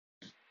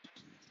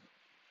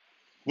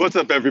What's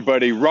up,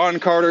 everybody? Ron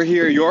Carter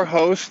here, your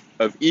host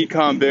of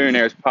Ecom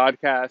Billionaires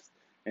Podcast.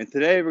 And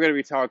today we're going to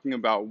be talking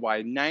about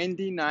why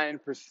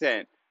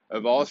 99%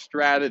 of all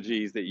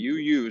strategies that you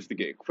use to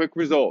get quick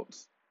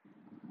results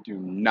do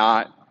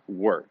not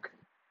work.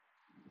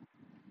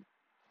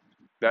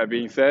 That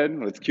being said,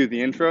 let's cue the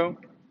intro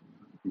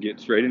and get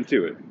straight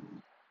into it.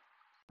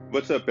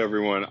 What's up,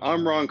 everyone?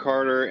 I'm Ron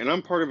Carter, and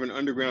I'm part of an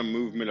underground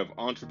movement of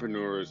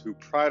entrepreneurs who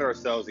pride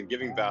ourselves in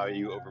giving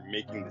value over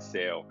making the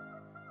sale.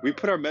 We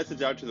put our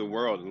message out to the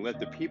world and let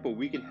the people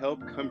we can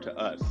help come to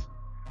us.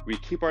 We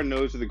keep our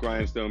nose to the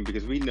grindstone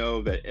because we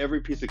know that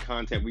every piece of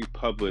content we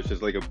publish is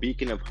like a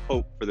beacon of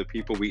hope for the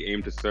people we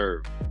aim to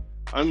serve.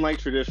 Unlike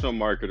traditional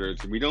marketers,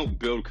 we don't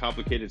build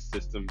complicated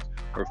systems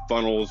or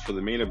funnels for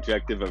the main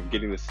objective of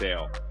getting the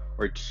sale,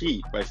 or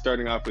cheat by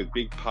starting off with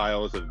big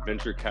piles of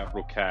venture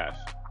capital cash.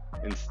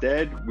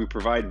 Instead, we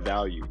provide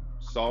value,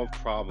 solve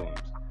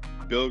problems,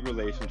 build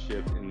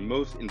relationships, and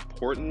most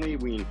importantly,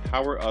 we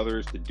empower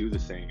others to do the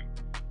same.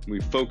 We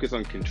focus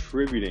on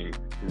contributing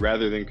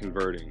rather than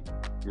converting.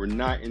 We're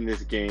not in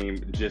this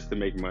game just to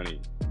make money,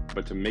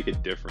 but to make a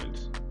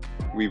difference.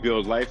 We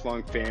build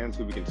lifelong fans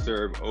who we can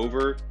serve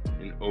over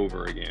and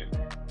over again.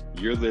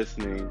 You're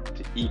listening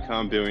to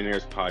Ecom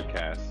Billionaires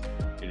Podcast,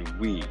 and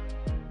we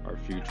are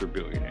future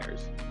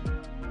billionaires.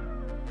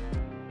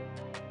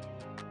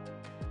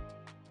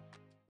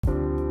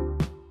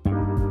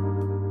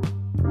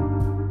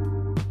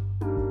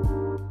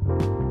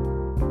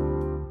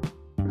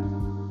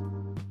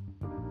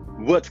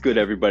 What's good,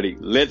 everybody?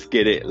 Let's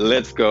get it.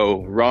 Let's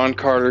go. Ron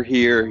Carter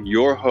here,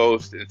 your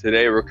host, and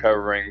today we're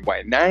covering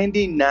why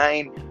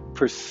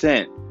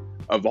 99%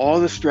 of all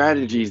the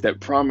strategies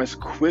that promise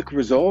quick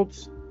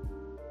results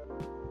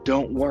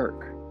don't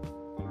work.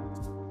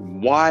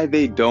 Why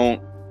they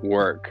don't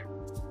work.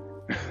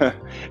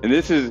 And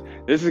this is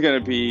going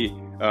to be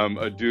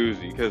a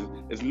doozy because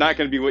it's not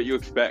going to be what you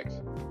expect.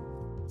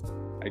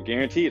 I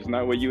guarantee it's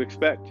not what you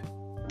expect.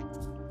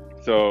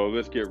 So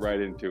let's get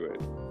right into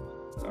it.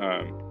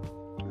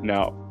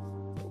 Now,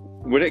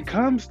 when it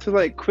comes to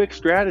like quick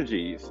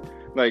strategies,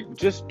 like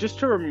just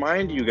to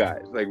remind you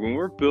guys, like when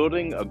we're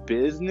building a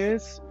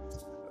business,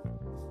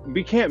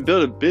 we can't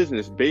build a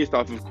business based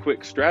off of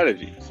quick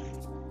strategies.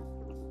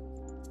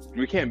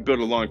 We can't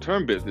build a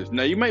long-term business.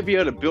 Now, you might be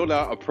able to build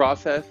out a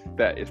process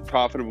that is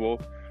profitable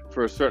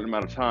for a certain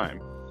amount of time.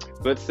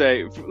 Let's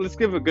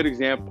give a good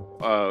example.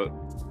 What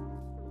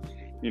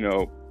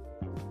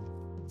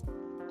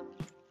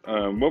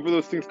were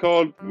those things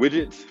called?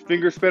 Widgets,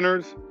 finger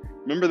spinners.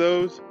 Remember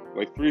those?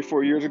 Like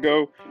 3-4 years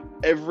ago,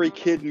 every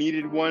kid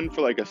needed one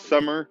for like a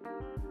summer.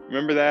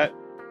 Remember that?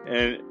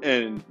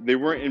 And they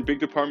weren't in big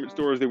department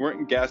stores. They weren't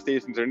in gas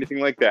stations or anything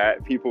like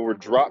that. People were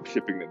drop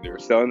shipping them. They were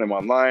selling them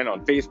online,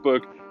 on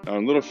Facebook,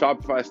 on little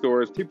Shopify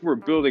stores. People were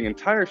building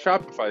entire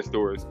Shopify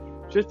stores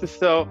just to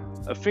sell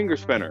a finger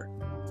spinner.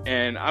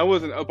 And I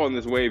wasn't up on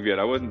this wave yet.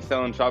 I wasn't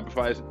selling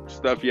Shopify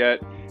stuff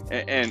yet.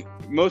 And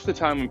most of the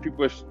time when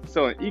people are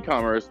selling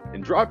e-commerce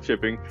and drop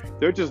shipping,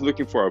 they're just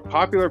looking for a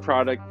popular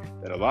product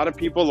that a lot of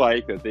people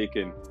like that they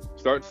can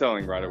start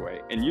selling right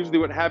away. And usually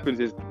what happens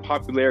is the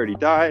popularity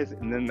dies,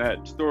 and then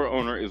that store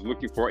owner is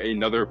looking for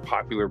another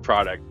popular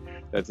product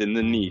that's in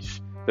the niche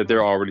that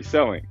they're already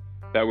selling.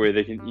 That way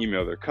they can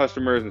email their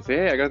customers and say,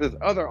 hey, I got this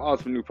other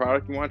awesome new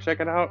product. You want to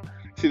check it out?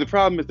 See, the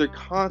problem is they're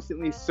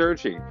constantly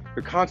searching.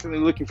 They're constantly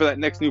looking for that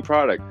next new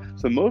product.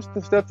 So most of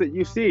the stuff that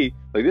you see,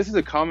 like this is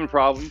a common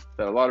problem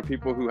that a lot of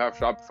people who have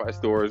Shopify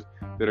stores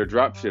that are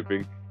drop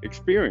shipping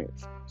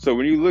experience. So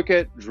when you look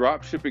at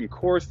drop shipping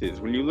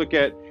courses, when you look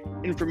at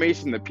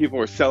information that people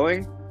are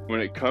selling,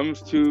 when it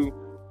comes to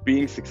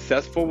being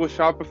successful with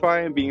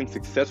Shopify and being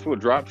successful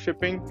with drop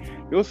shipping,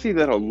 you'll see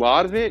that a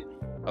lot of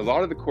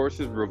the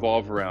courses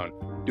revolve around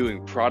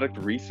doing product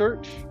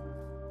research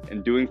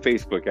and doing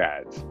Facebook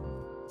ads.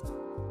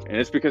 And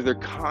it's because they're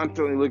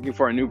constantly looking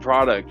for a new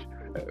product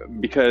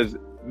because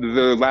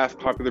their last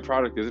popular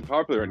product isn't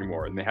popular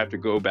anymore and they have to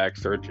go back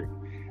searching.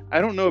 I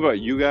don't know about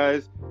you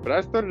guys, but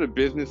I started a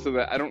business so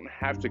that I don't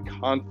have to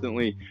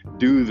constantly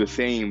do the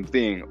same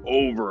thing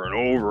over and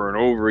over and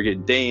over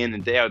again, day in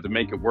and day out to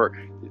make it work.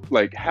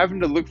 Like having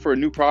to look for a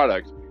new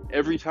product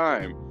every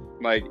time.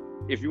 Like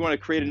if you want to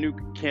create a new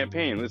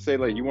campaign, let's say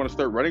like you want to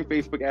start running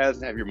Facebook ads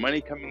and have your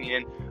money coming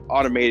in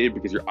automated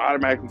because you're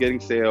automatically getting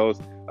sales.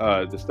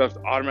 The stuff's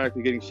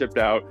automatically getting shipped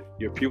out.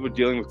 You have people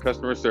dealing with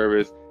customer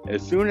service.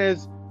 As soon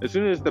as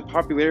the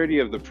popularity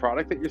of the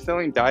product that you're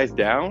selling dies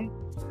down,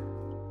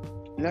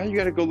 now you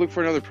got to go look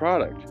for another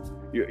product.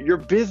 Your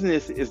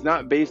business is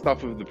not based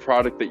off of the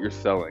product that you're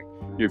selling.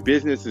 Your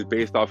business is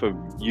based off of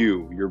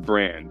you, your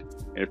brand.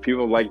 And if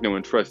people like, know,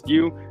 and trust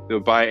you, they'll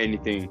buy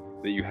anything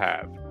that you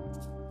have.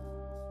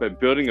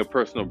 But building a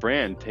personal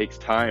brand takes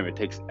time. It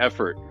takes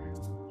effort.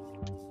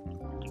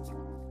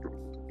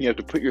 You have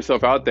to put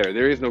yourself out there.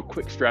 There is no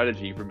quick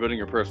strategy for building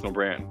your personal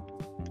brand.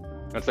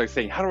 That's like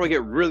saying, how do I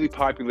get really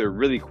popular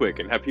really quick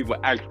and have people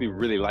actually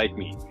really like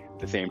me at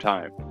the same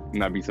time and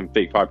not be some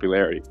fake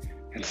popularity?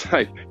 It's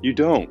like, you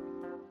don't,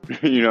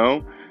 you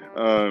know?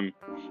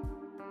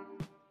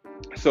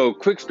 So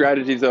quick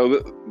strategies,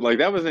 though, like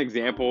that was an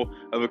example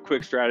of a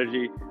quick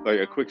strategy. Like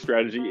a quick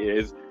strategy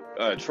is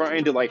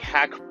trying to like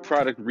hack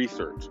product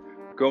research,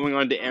 going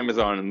onto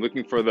Amazon and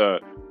looking for the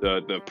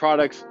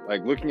products,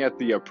 like looking at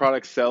the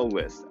product sell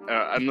list.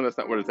 I know that's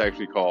not what it's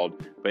actually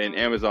called, but in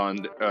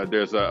Amazon,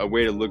 there's a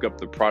way to look up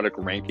the product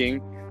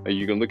ranking.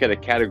 You can look at a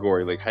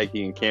category like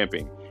hiking and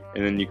camping,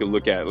 and then you can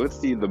look at, let's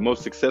see, the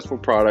most successful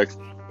products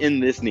in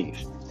this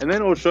niche. And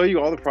then it will show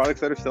you all the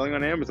products that are selling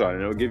on Amazon,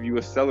 and it will give you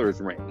a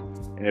seller's rank.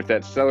 And if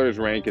that seller's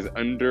rank is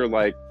under,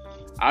 like,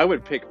 I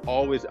would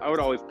always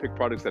pick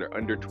products that are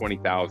under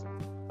 20,000.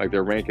 Like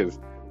their rank is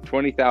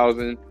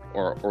 20,000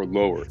 or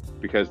lower,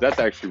 because that's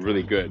actually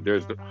really good.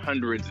 There's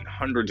hundreds and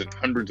hundreds and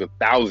hundreds of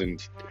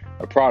thousands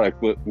of products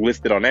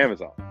listed on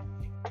Amazon.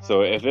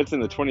 So if it's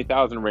in the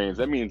 20,000 range,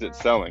 that means it's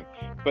selling.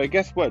 But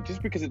guess what?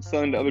 Just because it's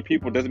selling to other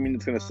people doesn't mean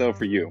it's going to sell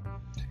for you.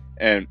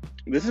 And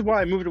this is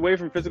why I moved away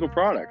from physical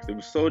products. It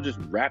was so just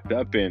wrapped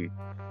up in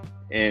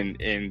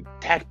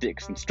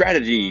tactics and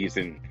strategies,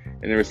 and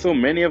there were so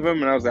many of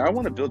them. And I was like, I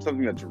want to build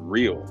something that's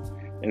real.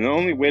 And the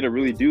only way to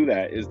really do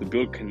that is to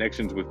build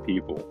connections with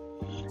people.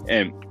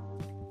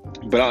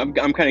 But I'm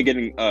kind of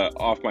getting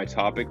off my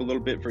topic a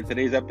little bit for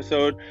today's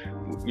episode.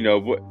 You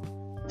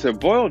know, to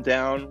boil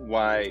down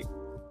why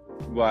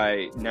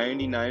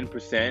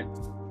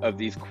 99% of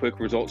these quick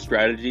result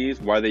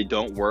strategies, why they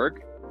don't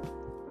work,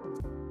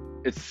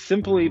 it's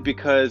simply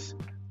because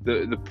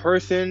the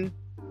person.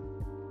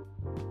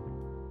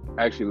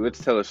 Actually,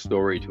 let's tell a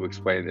story to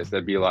explain this.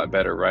 That'd be a lot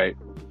better, right?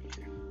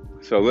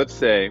 So let's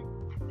say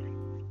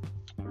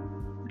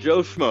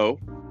Joe Schmo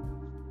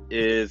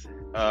is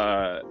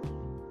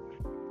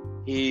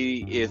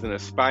he is an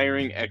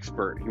aspiring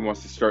expert. He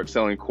wants to start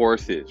selling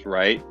courses,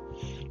 right?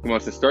 He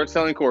wants to start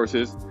selling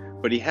courses,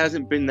 but he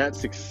hasn't been that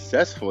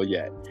successful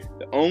yet.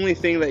 The only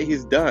thing that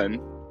he's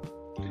done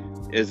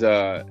is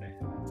let's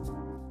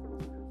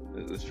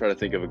try to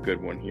think of a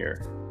good one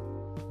here.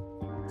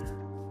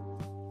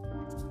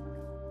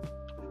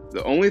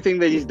 The only thing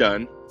that he's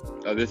done,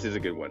 this is a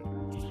good one.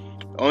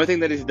 The only thing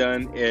that he's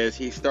done is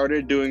he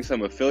started doing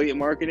some affiliate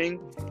marketing,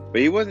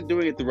 but he wasn't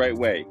doing it the right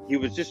way. He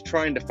was just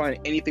trying to find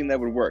anything that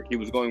would work. He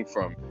was going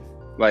from,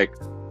 like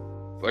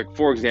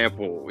for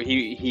example,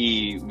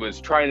 he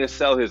was trying to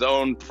sell his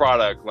own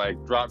product,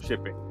 like drop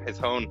shipping, his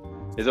own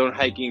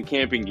hiking and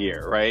camping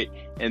gear, right?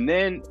 And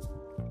then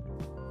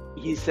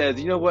he says,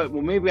 you know what?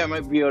 Well, maybe I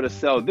might be able to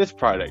sell this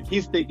product.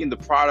 He's thinking the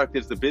product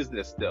is the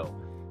business still.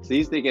 So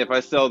he's thinking if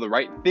I sell the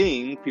right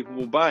thing, people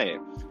will buy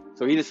it.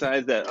 So he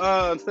decides that,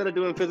 instead of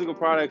doing physical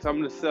products, I'm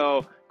going to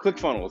sell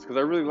ClickFunnels because I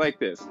really like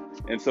this.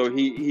 And so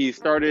he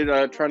started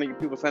trying to get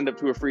people signed up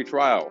to a free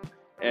trial.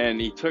 And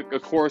he took a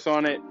course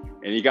on it,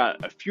 and he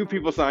got a few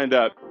people signed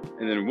up.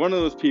 And then one of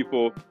those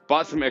people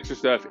bought some extra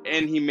stuff,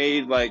 and he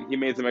made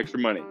some extra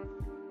money.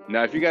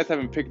 Now, if you guys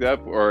haven't picked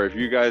up, or if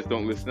you guys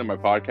don't listen to my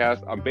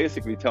podcast, I'm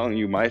basically telling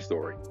you my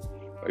story.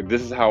 Like,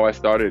 this is how I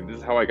started. This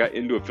is how I got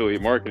into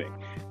affiliate marketing.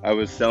 I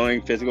was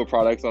selling physical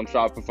products on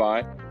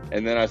Shopify,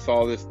 and then I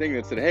saw this thing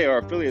that said, hey, our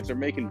affiliates are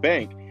making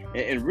bank.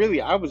 And really,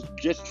 I was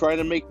just trying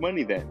to make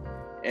money then.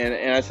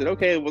 And I said,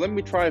 okay, well, let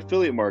me try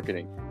affiliate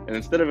marketing. And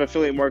instead of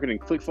affiliate marketing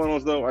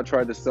ClickFunnels, though, I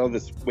tried to sell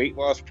this weight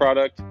loss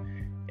product.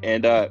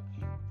 And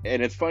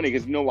it's funny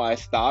because you know why I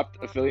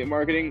stopped affiliate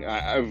marketing?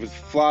 I was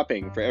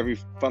flopping for every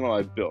funnel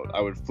I built.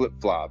 I would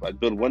flip-flop. I'd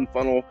build one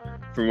funnel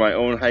for my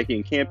own hiking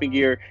and camping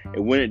gear.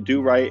 It wouldn't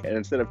do right. And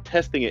instead of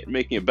testing it and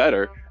making it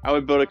better, I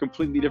would build a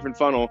completely different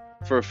funnel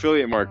for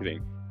affiliate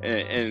marketing.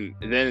 And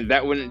then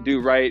that wouldn't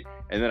do right.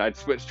 And then I'd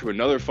switch to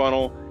another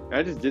funnel. And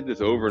I just did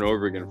this over and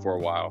over again for a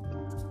while.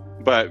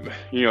 But,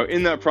 you know,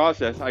 in that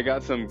process, I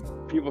got some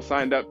people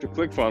signed up to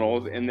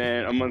ClickFunnels. And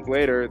then a month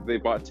later, they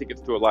bought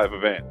tickets to a live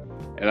event.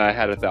 And I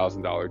had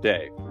 $1,000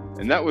 day.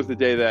 And that was the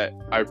day that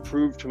I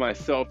proved to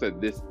myself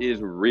that this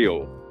is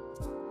real.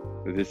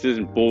 That this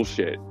isn't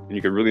bullshit. And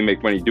you can really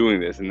make money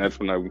doing this. And that's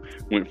when I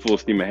went full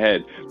steam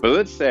ahead. But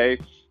let's say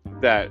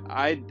that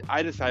I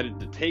decided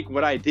to take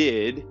what I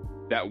did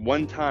that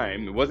one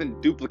time. It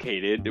wasn't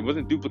duplicated. It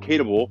wasn't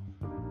duplicatable.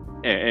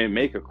 And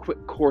make a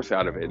quick course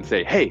out of it and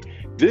say, hey,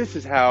 this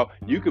is how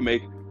you can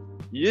get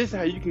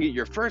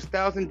your first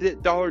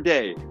 $1,000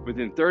 day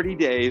within 30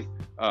 days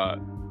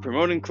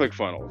promoting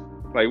ClickFunnels.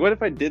 Like, what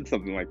if I did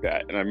something like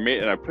that and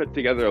I put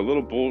together a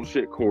little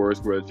bullshit course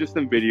where it's just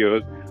some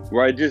videos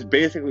where I just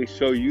basically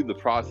show you the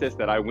process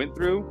that I went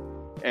through,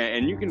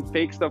 and you can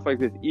fake stuff like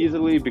this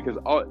easily because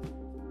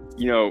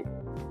the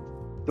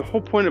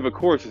whole point of a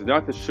course is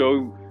not to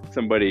show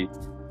somebody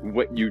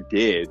what you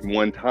did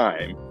one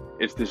time.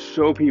 It's to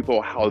show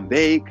people how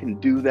they can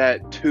do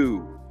that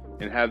too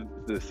and have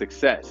the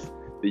success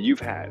that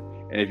you've had.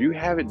 And if you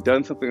haven't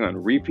done something on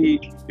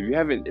repeat,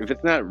 if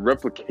it's not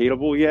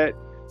replicatable yet,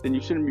 then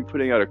you shouldn't be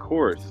putting out a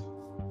course,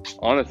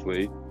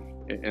 honestly,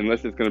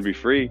 unless it's going to be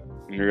free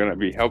and you're going to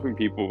be helping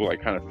people like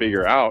kind of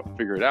figure it out,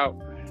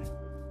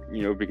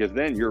 because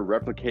then you're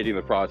replicating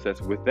the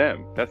process with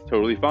them. That's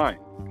totally fine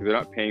because they're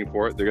not paying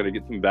for it. They're going to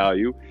get some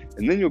value,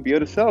 and then you'll be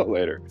able to sell it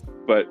later.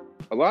 But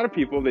a lot of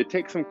people, they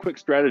take some quick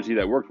strategy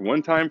that worked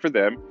one time for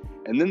them,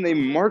 and then they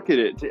market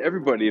it to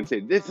everybody and say,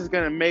 this is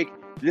going to make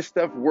this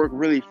stuff work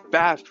really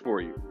fast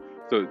for you.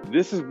 So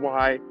this is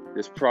why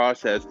this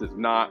process does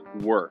not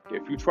work.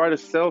 If you try to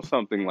sell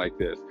something like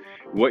this,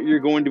 what you're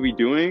going to be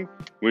doing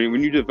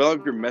when you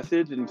develop your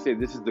message and you say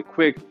this is the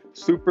quick,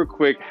 super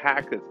quick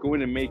hack that's going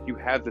to make you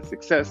have the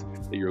success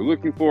that you're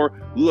looking for.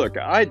 Look,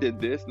 I did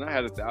this and I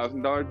had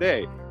 $1,000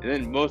 day. And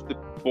then most of the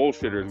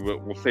bullshitters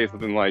will say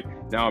something like,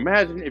 now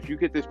imagine if you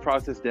get this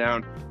process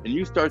down and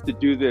you start to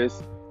do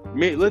this.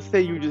 Let's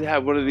say you just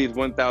have one of these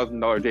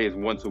 $1,000 days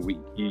once a week.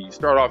 You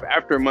start off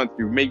after a month,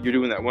 you're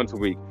doing that once a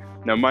week.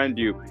 Now, mind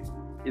you,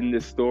 in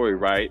this story,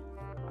 right,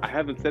 I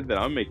haven't said that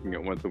I'm making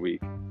it once a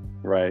week,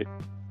 right?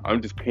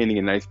 I'm just painting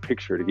a nice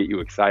picture to get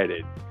you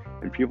excited.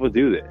 And people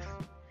do this.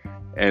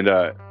 And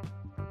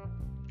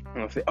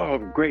I'll say, oh,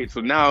 great.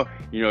 So now,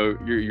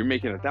 you're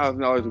making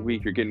 $1,000 a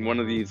week. You're getting one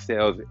of these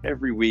sales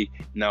every week.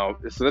 Now,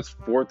 so that's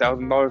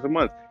 $4,000 a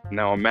month.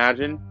 Now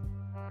imagine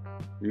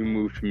you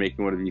move to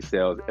making one of these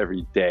sales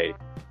every day.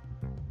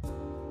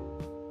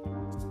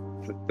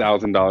 It's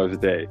 $1,000 a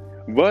day.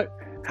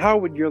 How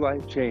would your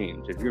life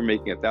change if you're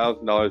making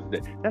 $1,000 a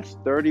day? That's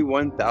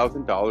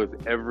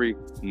 $31,000 every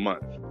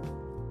month.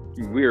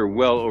 We are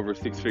well over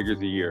 6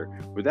 figures a year.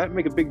 Would that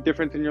make a big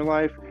difference in your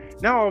life?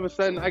 Now all of a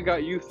sudden, I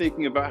got you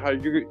thinking about how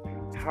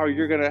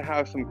you're gonna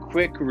have some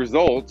quick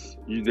results.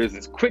 There's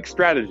this quick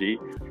strategy,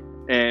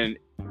 and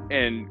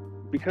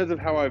because of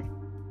how I've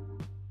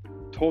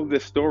told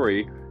this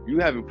story, you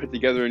have it put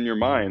together in your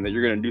mind that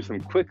you're gonna do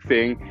some quick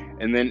thing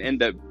and then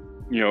end up,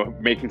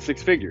 making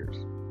 6 figures,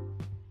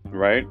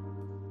 right?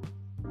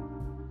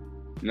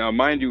 Now,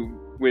 mind you,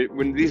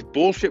 when these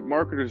bullshit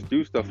marketers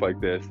do stuff like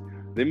this,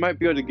 they might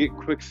be able to get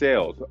quick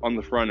sales on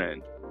the front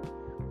end.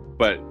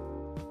 But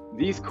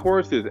these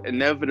courses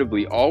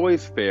inevitably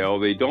always fail.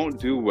 They don't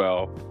do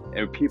well,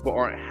 and people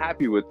aren't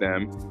happy with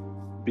them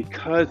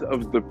because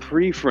of the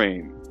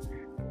pre-frame.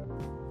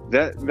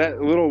 That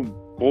little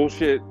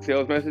bullshit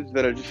sales message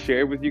that I just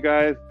shared with you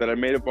guys, that I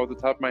made up off the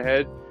top of my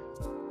head,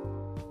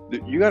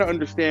 you got to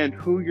understand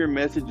who your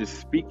message is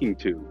speaking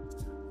to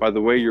by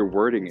the way you're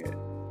wording it.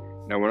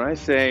 Now, when I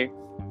say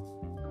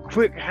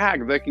quick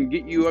hack that can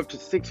get you up to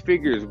 6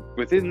 figures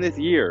within this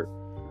year,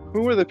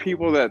 who are the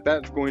people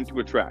that's going to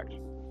attract?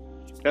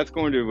 That's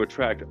going to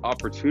attract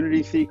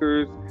opportunity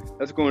seekers.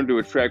 That's going to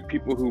attract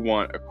people who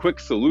want a quick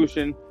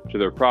solution to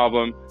their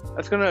problem.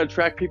 That's going to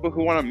attract people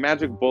who want a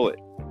magic bullet.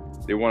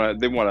 They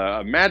want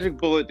a magic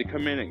bullet to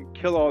come in and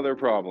kill all their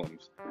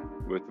problems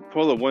with the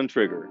pull of one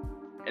trigger.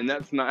 And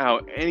that's not how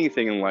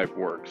anything in life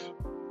works.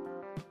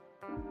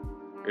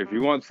 If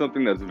you want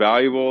something that's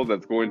valuable,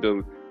 that's going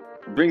to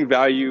bring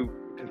value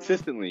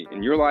consistently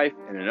in your life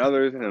and in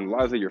others and in the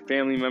lives of your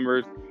family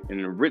members and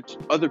enrich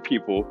other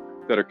people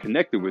that are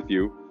connected with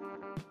you,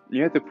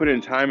 you have to put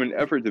in time and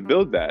effort to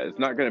build that. It's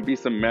not going to be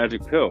some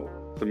magic pill,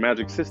 some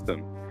magic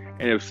system.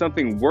 And if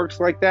something works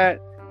like that,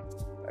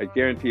 I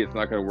guarantee it's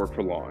not going to work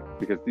for long,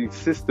 because these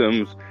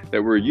systems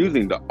that we're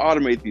using to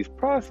automate these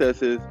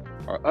processes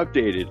are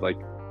updated like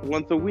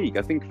once a week.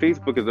 I think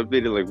Facebook is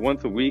updated like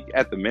once a week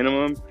at the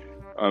minimum.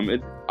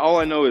 All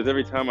I know is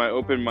every time I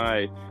open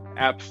my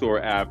App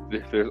Store app,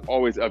 there's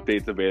always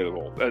updates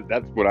available.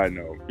 That's what I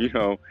know,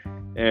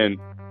 And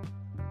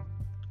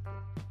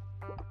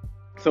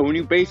so when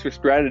you base your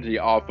strategy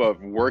off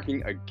of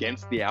working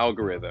against the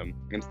algorithm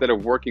instead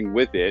of working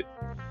with it,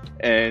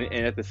 and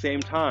at the same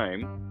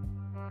time,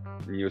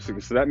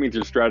 so that means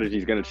your strategy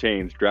is going to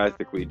change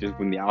drastically just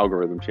when the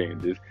algorithm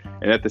changes.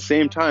 And at the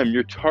same time,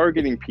 you're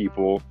targeting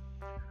people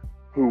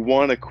who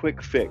want a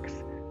quick fix.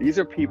 These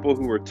are people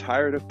who are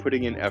tired of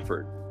putting in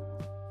effort.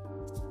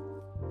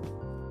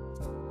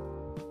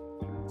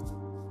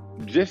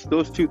 Just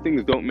those two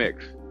things don't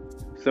mix.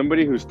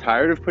 Somebody who's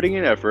tired of putting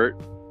in effort,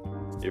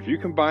 if you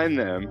combine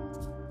them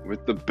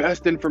with the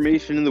best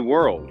information in the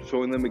world,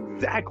 showing them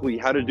exactly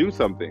how to do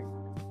something,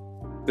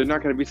 they're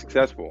not going to be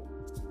successful.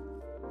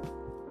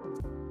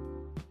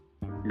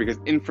 Because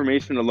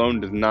information alone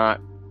does not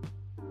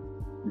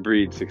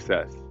breed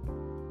success.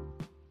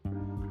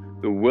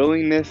 The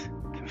willingness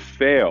to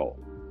fail,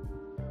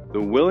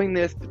 the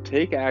willingness to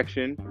take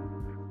action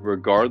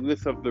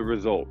regardless of the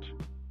result,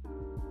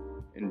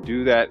 and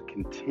do that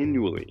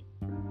continually,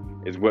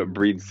 is what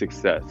breeds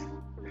success.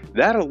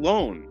 That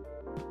alone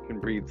can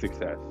breed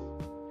success.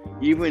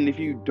 Even if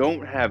you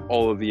don't have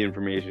all of the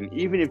information,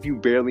 even if you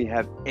barely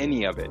have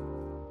any of it.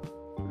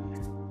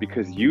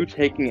 Because you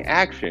taking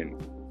action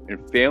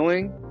and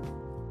failing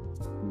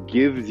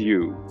gives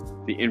you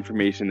the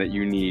information that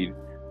you need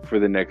for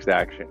the next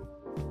action.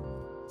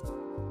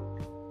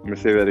 I'm going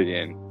to say that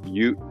again.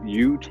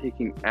 You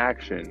taking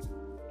action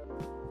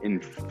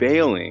and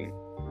failing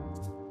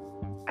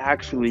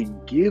actually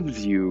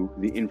gives you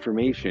the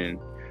information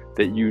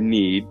that you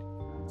need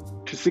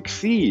to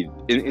succeed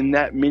in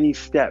that mini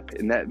step,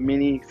 in that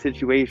mini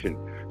situation.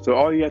 So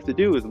all you have to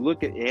do is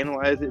look at,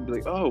 analyze it, and be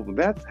like, oh,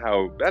 that's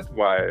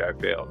why I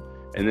failed.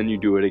 And then you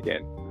do it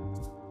again.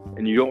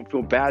 And you don't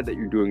feel bad that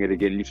you're doing it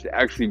again. You should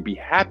actually be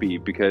happy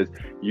because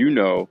you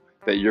know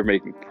that you're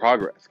making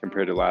progress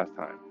compared to last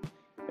time.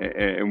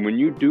 And when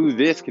you do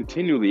this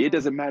continually, it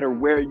doesn't matter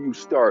where you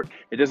start.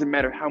 It doesn't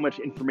matter how much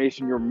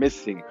information you're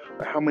missing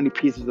or how many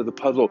pieces of the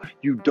puzzle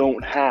you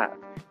don't have.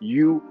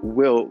 You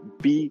will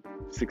be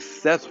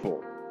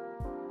successful.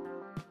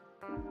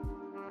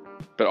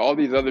 But all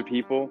these other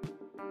people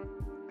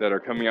that are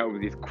coming out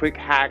with these quick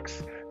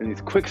hacks and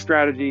these quick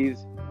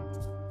strategies,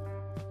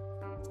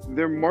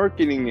 they're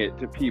marketing it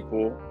to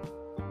people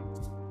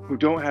who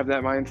don't have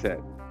that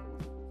mindset.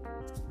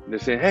 They're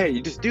saying, hey,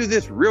 you just do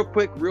this real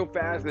quick, real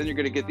fast, then you're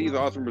going to get these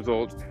awesome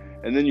results.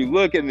 And then you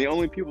look, and the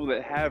only people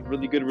that have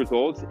really good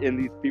results in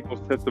these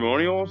people's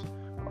testimonials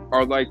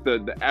are like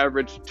the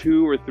average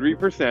 2 or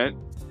 3%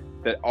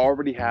 that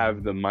already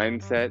have the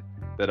mindset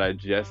that I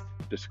just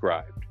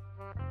described.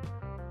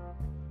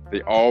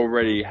 They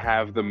already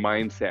have the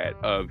mindset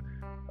of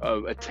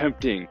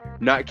attempting,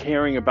 not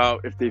caring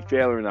about if they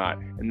fail or not,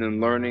 and then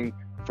learning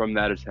from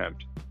that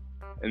attempt,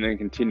 and then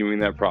continuing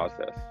that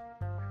process.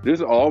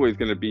 There's always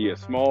going to be a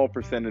small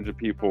percentage of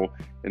people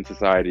in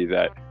society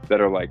that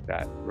are like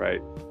that,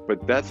 right?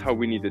 But that's how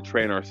we need to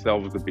train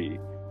ourselves to be.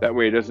 That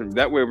way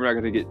we're not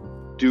going to get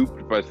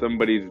duped by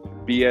somebody's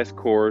BS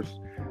course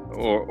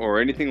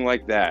or anything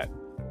like that.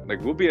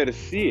 Like, we'll be able to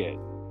see it.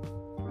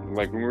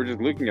 Like, when we're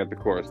just looking at the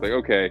course, like,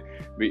 okay,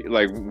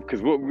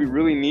 because what we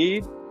really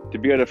need to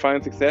be able to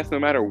find success, no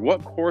matter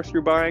what course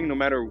you're buying, no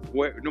matter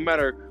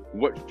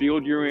what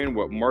field you're in,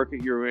 what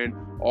market you're in,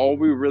 all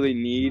we really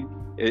need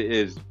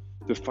is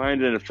to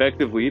find an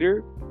effective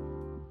leader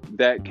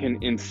that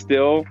can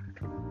instill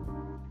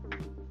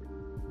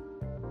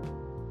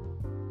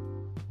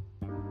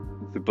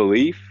the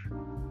belief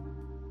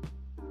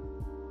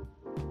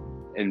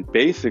and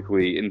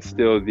basically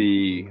instill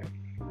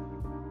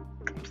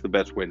what's the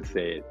best way to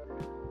say it?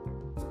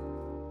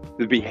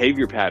 The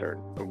behavior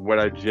pattern of what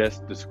I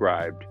just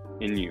described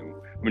in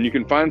you. When you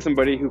can find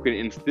somebody who can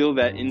instill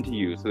that into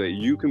you so that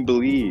you can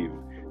believe,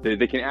 that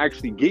they can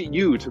actually get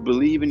you to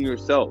believe in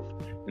yourself,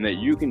 and that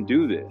you can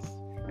do this,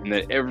 and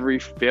that every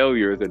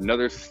failure is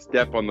another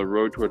step on the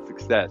road towards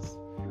success,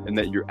 and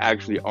that you're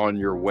actually on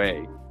your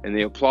way, and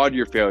they applaud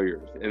your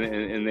failures,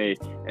 and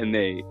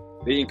they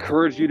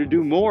encourage you to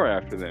do more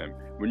after them.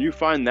 When you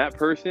find that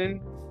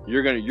person,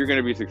 you're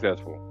gonna be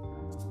successful.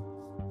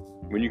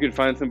 When you can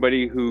find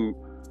somebody who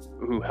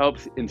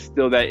helps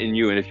instill that in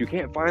you, and if you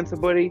can't find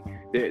somebody,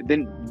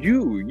 then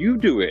you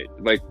do it.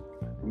 Like,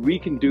 we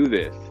can do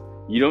this.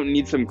 You don't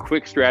need some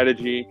quick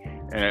strategy.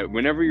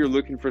 Whenever you're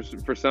looking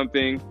for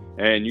something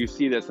and you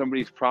see that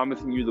somebody's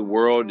promising you the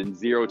world in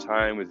 0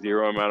 time with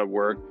 0 amount of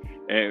work,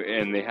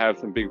 and they have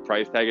some big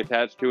price tag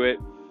attached to it,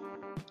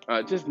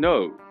 just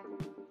know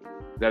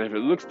that if it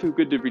looks too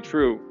good to be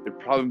true, it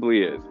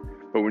probably is.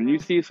 But when you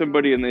see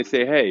somebody and they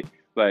say, hey,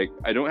 like,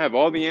 I don't have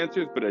all the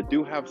answers, but I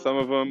do have some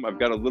of them. I've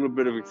got a little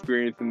bit of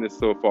experience in this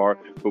so far.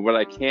 But what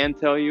I can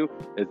tell you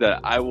is that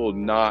I will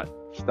not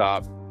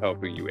stop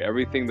helping you.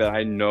 Everything that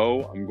I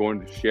know, I'm going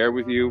to share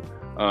with you.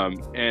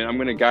 And I'm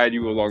going to guide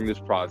you along this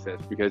process,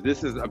 because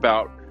this is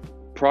about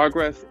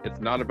progress. It's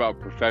not about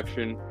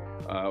perfection.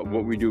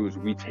 What we do is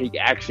we take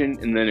action,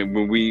 and then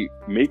when we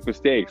make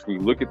mistakes, we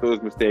look at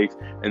those mistakes,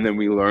 and then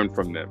we learn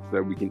from them so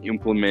that we can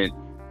implement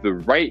the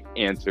right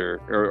answer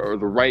or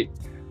the right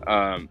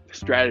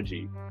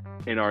strategy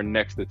in our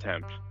next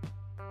attempt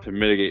to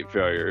mitigate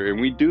failure. And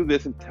we do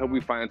this until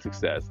we find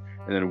success.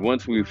 And then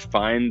once we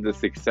find the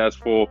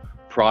successful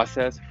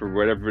process for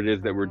whatever it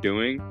is that we're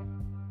doing,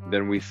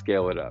 then we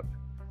scale it up.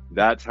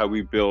 That's how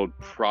we build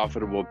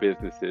profitable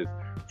businesses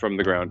from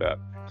the ground up.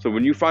 So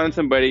when you find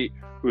somebody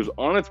who's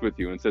honest with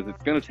you and says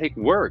it's going to take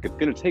work, it's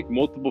going to take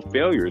multiple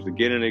failures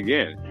again and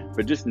again,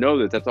 but just know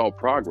that that's all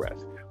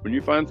progress. When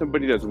you find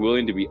somebody that's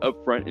willing to be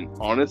upfront and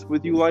honest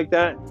with you like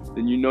that,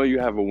 then you know you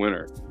have a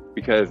winner,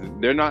 because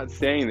they're not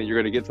saying that you're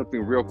going to get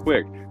something real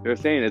quick. They're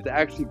saying it's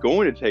actually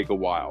going to take a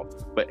while,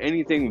 but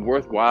anything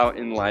worthwhile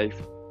in life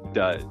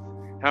does.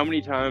 How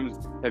many times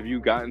have you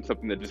gotten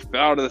something that just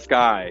fell out of the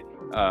sky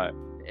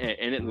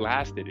and it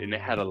lasted, and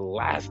it had a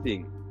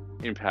lasting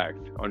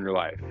impact on your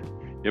life?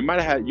 You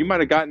might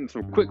have gotten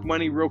some quick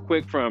money real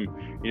quick from,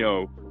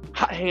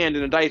 hot hand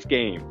in a dice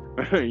game,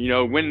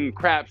 winning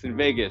craps in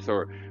Vegas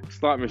or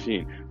slot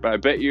machine. But I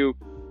bet you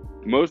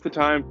most of the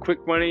time,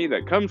 quick money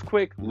that comes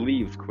quick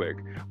leaves quick.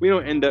 We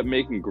don't end up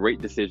making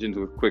great decisions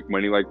with quick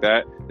money like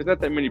that. There's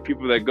not that many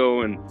people that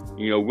go and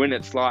win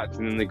at slots,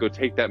 and then they go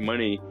take that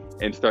money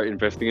and start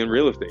investing in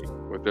real estate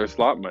with their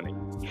slot money.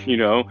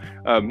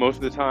 Most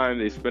of the time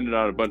they spend it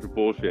on a bunch of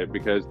bullshit,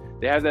 because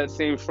they have that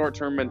same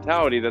short-term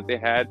mentality that they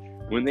had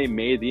when they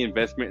made the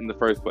investment in the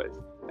first place.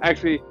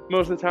 Actually,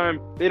 most of the time,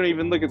 they don't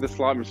even look at the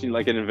slot machine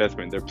like an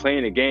investment. They're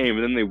playing a game,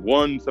 and then they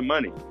won some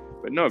money.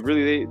 But no,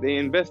 really, they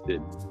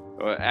invested.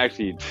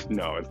 Actually,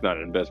 no, it's not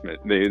an investment.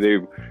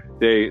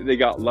 They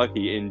got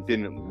lucky and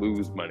didn't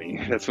lose money.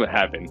 That's what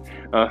happened.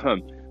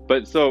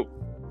 But so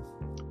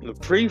the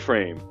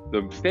pre-frame,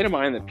 the state of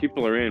mind that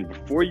people are in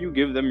before you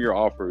give them your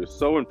offer, is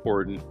so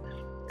important.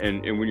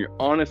 And when you're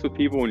honest with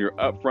people, when you're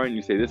upfront, and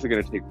you say, this is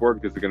going to take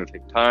work, this is going to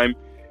take time,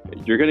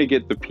 you're going to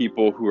get the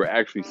people who are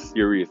actually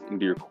serious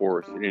into your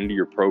course and into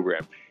your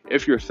program.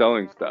 If you're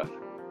selling stuff,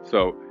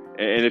 So,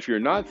 and if you're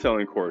not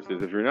selling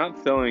courses, if you're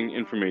not selling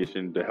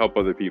information to help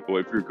other people,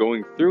 if you're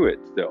going through it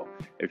still,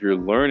 if you're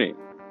learning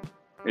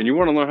and you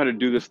want to learn how to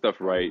do this stuff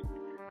right,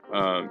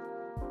 I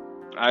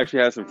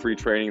actually had some free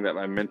training that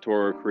my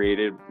mentor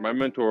created. My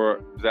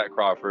mentor, Zach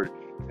Crawford,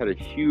 had a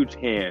huge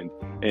hand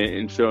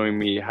in showing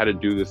me how to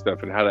do this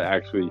stuff and how to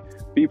actually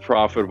be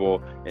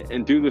profitable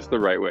and do this the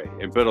right way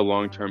and build a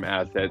long-term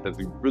asset that's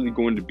really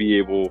going to be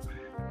able,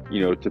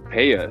 to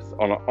pay us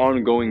on an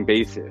ongoing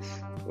basis,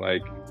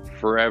 like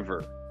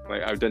forever.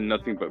 Like, I've done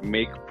nothing but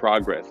make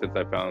progress since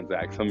I found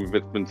Zach. Some of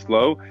it's been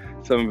slow,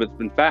 some of it's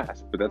been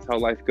fast, but that's how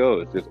life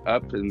goes. There's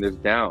ups and there's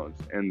downs,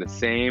 and it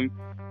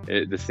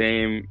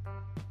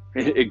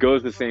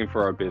goes the same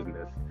for our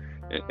business.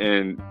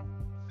 And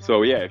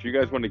so, yeah, if you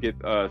guys want to get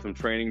some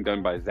training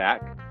done by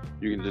Zach,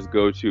 you can just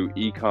go to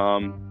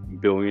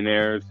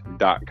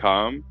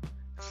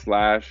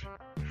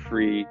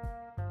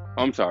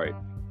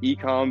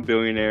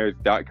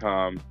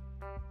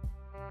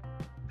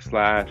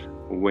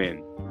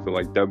So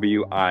like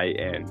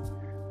WIN,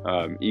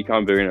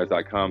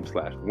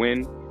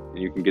 ecombillionaires.com/win, and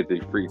you can get the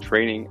free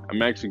training.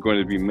 I'm actually going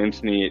to be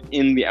mentioning it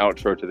in the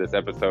outro to this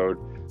episode.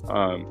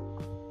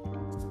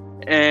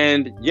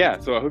 And yeah,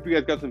 so I hope you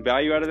guys got some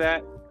value out of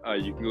that.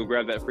 You can go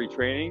grab that free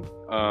training.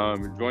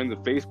 Join the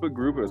Facebook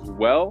group as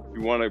well if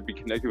you want to be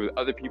connected with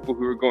other people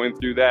who are going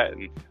through that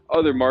and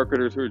other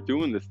marketers who are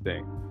doing this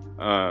thing.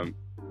 I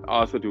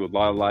also do a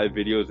lot of live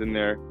videos in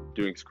there,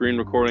 doing screen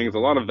recordings, a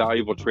lot of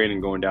valuable training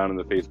going down in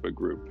the Facebook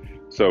group.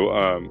 So,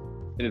 and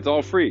it's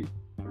all free.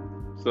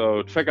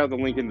 So check out the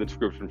link in the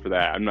description for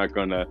that. I'm not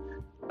gonna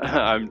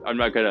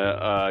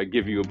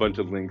give you a bunch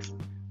of links,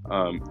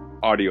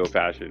 audio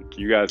fashion.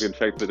 You guys can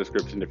check the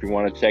description if you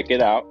want to check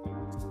it out.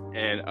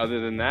 And other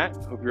than that,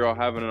 hope you're all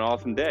having an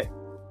awesome day.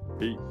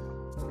 Peace.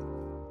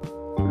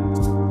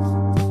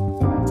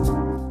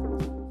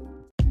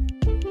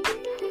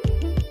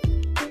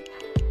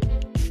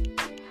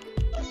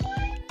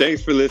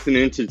 Thanks for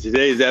listening to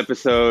today's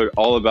episode,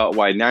 all about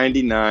why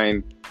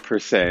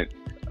 99%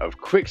 of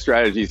quick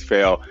strategies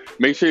fail.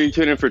 Make sure you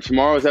tune in for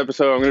tomorrow's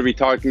episode. I'm going to be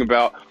talking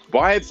about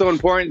why it's so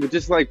important to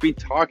just be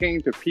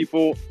talking to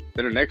people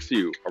that are next to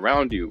you,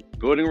 around you,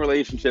 building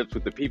relationships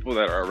with the people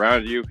that are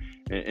around you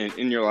and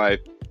in your life,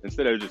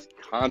 instead of just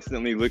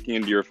constantly looking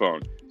into your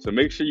phone. So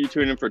make sure you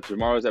tune in for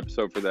tomorrow's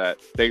episode for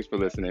that. Thanks for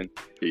listening.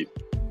 Peace.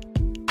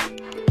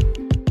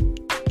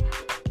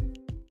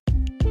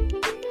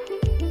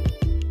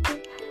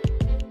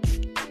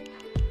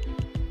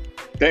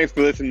 Thanks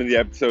for listening to the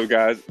episode,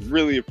 guys.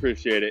 Really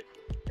appreciate it.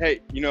 Hey,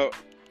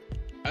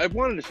 I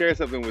wanted to share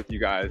something with you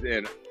guys,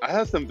 and I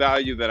have some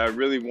value that I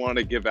really want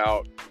to give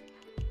out,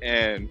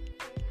 and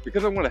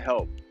because I want to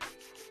help.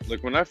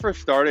 Like, when I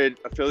first started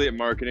affiliate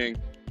marketing,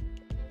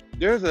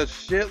 there's a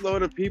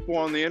shitload of people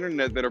on the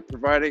internet that are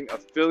providing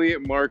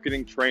affiliate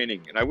marketing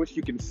training, and I wish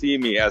you can see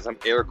me as I'm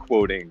air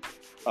quoting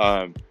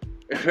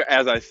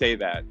as I say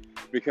that,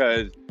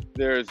 because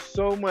there's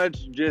so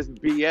much just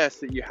BS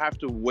that you have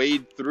to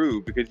wade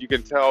through, because you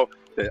can tell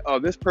that, oh,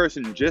 this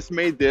person just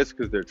made this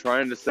because they're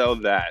trying to sell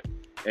that,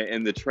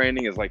 and the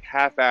training is like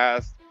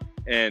half-assed,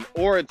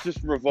 or it's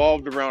just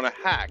revolved around a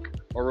hack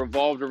or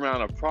revolved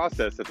around a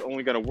process that's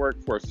only going to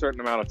work for a certain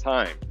amount of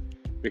time.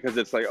 Because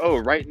it's like, oh,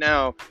 right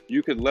now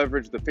you could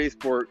leverage the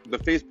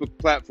Facebook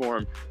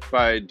platform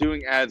by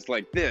doing ads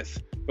like this,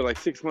 but like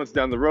 6 months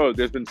down the road,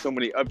 there's been so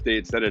many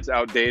updates that it's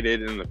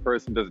outdated and the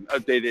person doesn't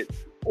update it,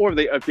 or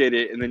they update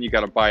it and then you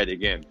got to buy it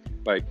again.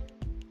 Like,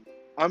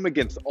 I'm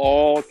against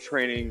all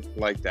training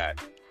like that.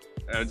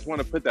 And I just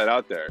want to put that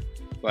out there.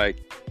 Like,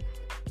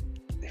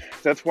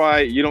 that's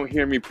why you don't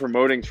hear me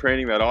promoting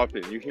training that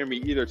often. You hear me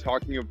either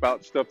talking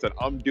about stuff that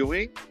I'm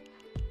doing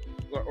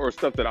or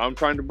stuff that I'm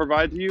trying to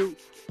provide to you,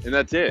 and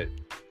that's it.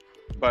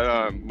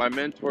 But my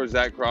mentor,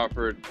 Zach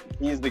Crawford,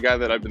 he's the guy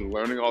that I've been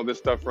learning all this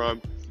stuff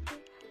from.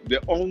 The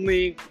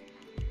only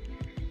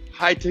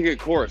high-ticket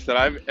course that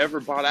I've ever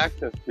bought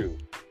access to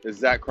is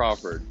Zach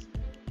Crawford.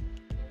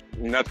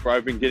 And that's where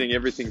I've been getting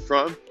everything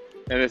from.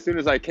 And as soon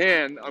as I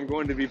can, I'm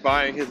going to be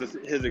buying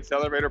his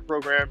accelerator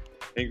program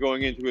and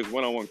going into his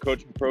one-on-one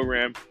coaching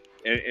program.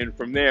 And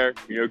from there,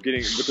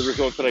 getting with the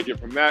results that I get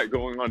from that,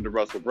 going on to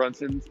Russell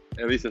Brunson's,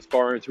 at least as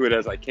far into it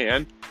as I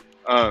can.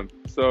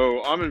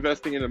 So I'm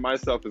investing into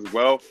myself as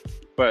well.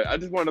 But I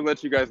just wanted to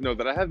let you guys know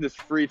that I have this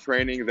free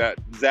training that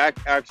Zach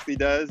actually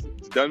does.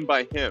 It's done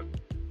by him,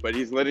 but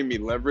he's letting me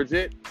leverage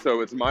it.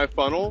 So it's my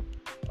funnel.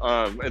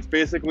 It's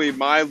basically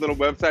my little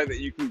website that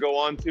you can go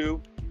on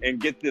to and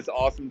get this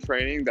awesome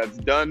training that's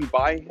done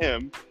by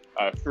him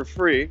for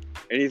free.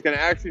 And he's going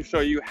to actually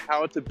show you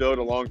how to build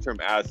a long-term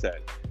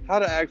asset, how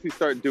to actually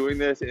start doing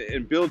this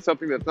and build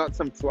something that's not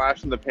some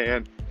flash in the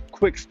pan,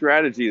 quick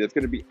strategy that's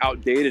going to be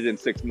outdated in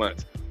 6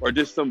 months, or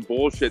just some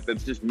bullshit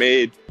that's just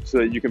made so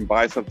that you can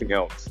buy something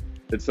else.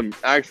 It's some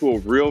actual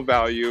real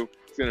value.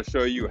 It's going to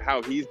show you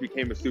how he's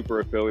became a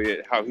super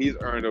affiliate, how he's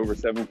earned over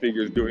 7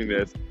 figures doing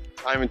this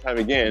time and time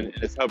again,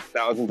 and it's helped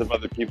thousands of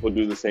other people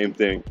do the same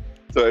thing.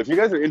 So if you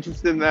guys are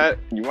interested in that,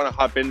 and you want to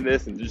hop into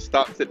this and just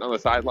stop sitting on the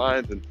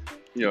sidelines and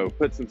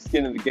put some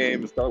skin in the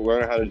game and start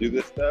learning how to do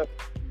this stuff.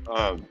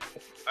 I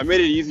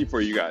made it easy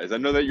for you guys. I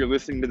know that you're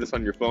listening to this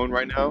on your phone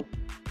right now.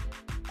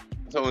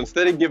 So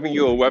instead of giving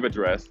you a web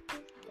address,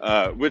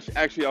 which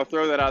actually I'll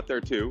throw that out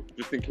there too,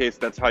 just in case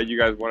that's how you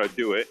guys want to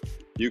do it,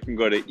 you can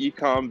go to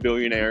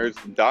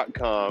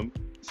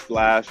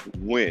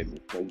ecombillionaires.com/win,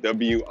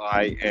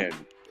 WIN.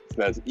 So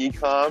that's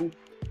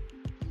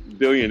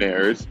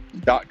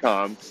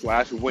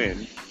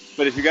ecombillionaires.com/win.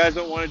 But if you guys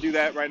don't want to do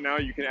that right now,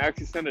 you can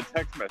actually send a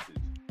text message.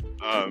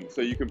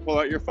 So you can pull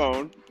out your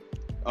phone,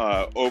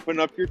 open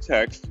up your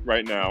text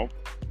right now,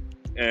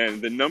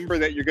 and the number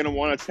that you're going to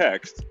want to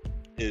text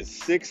is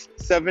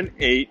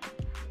 678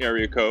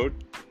 area code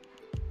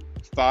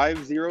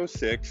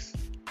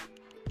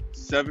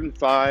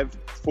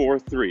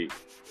 506-7543.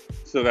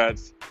 So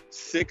that's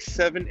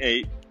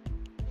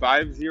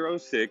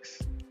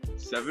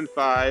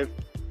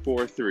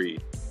 678-506-7543.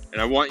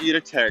 And I want you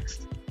to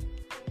text,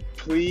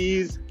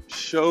 please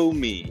show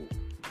me,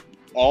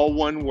 all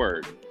one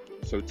word.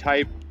 So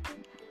type,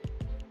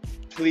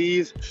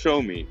 please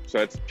show me. So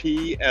that's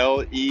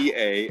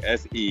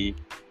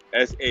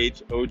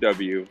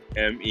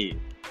PLEASESHOWME.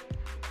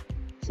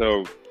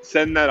 So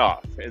send that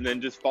off and then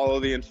just follow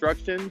the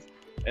instructions,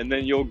 and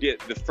then you'll get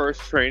the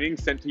first training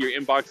sent to your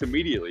inbox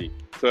immediately.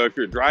 So if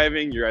you're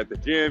driving, you're at the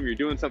gym, you're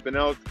doing something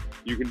else,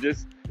 you can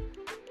just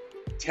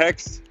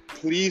text,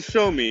 please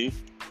show me,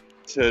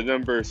 to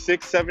number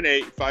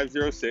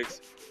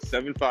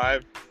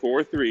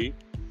 678-506-7543,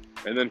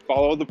 and then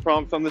follow the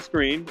prompts on the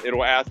screen.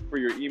 It'll ask for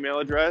your email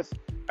address.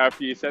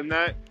 After you send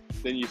that,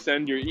 then you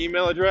send your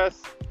email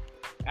address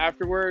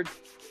afterwards.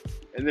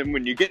 And then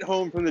when you get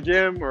home from the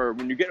gym, or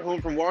when you get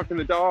home from walking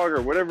the dog, or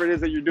whatever it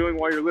is that you're doing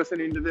while you're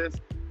listening to this,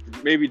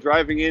 maybe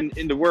driving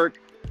into work,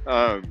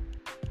 or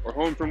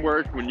home from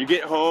work, when you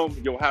get home,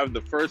 you'll have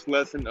the first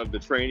lesson of the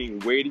training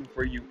waiting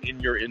for you in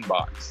your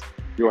inbox.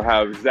 You'll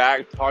have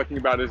Zach talking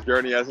about his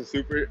journey as a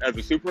super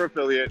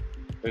affiliate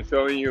and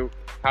showing you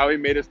how he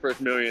made his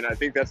first million. I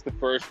think that's the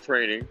first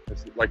training.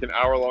 It's like an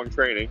hour-long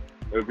training.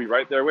 It'll be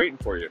right there waiting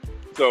for you.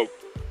 So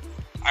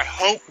I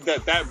hope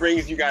that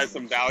brings you guys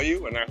some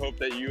value, and I hope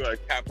that you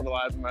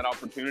capitalize on that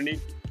opportunity,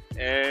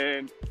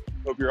 and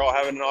hope you're all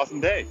having an awesome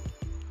day.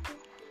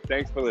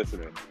 Thanks for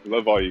listening.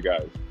 Love all you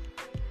guys.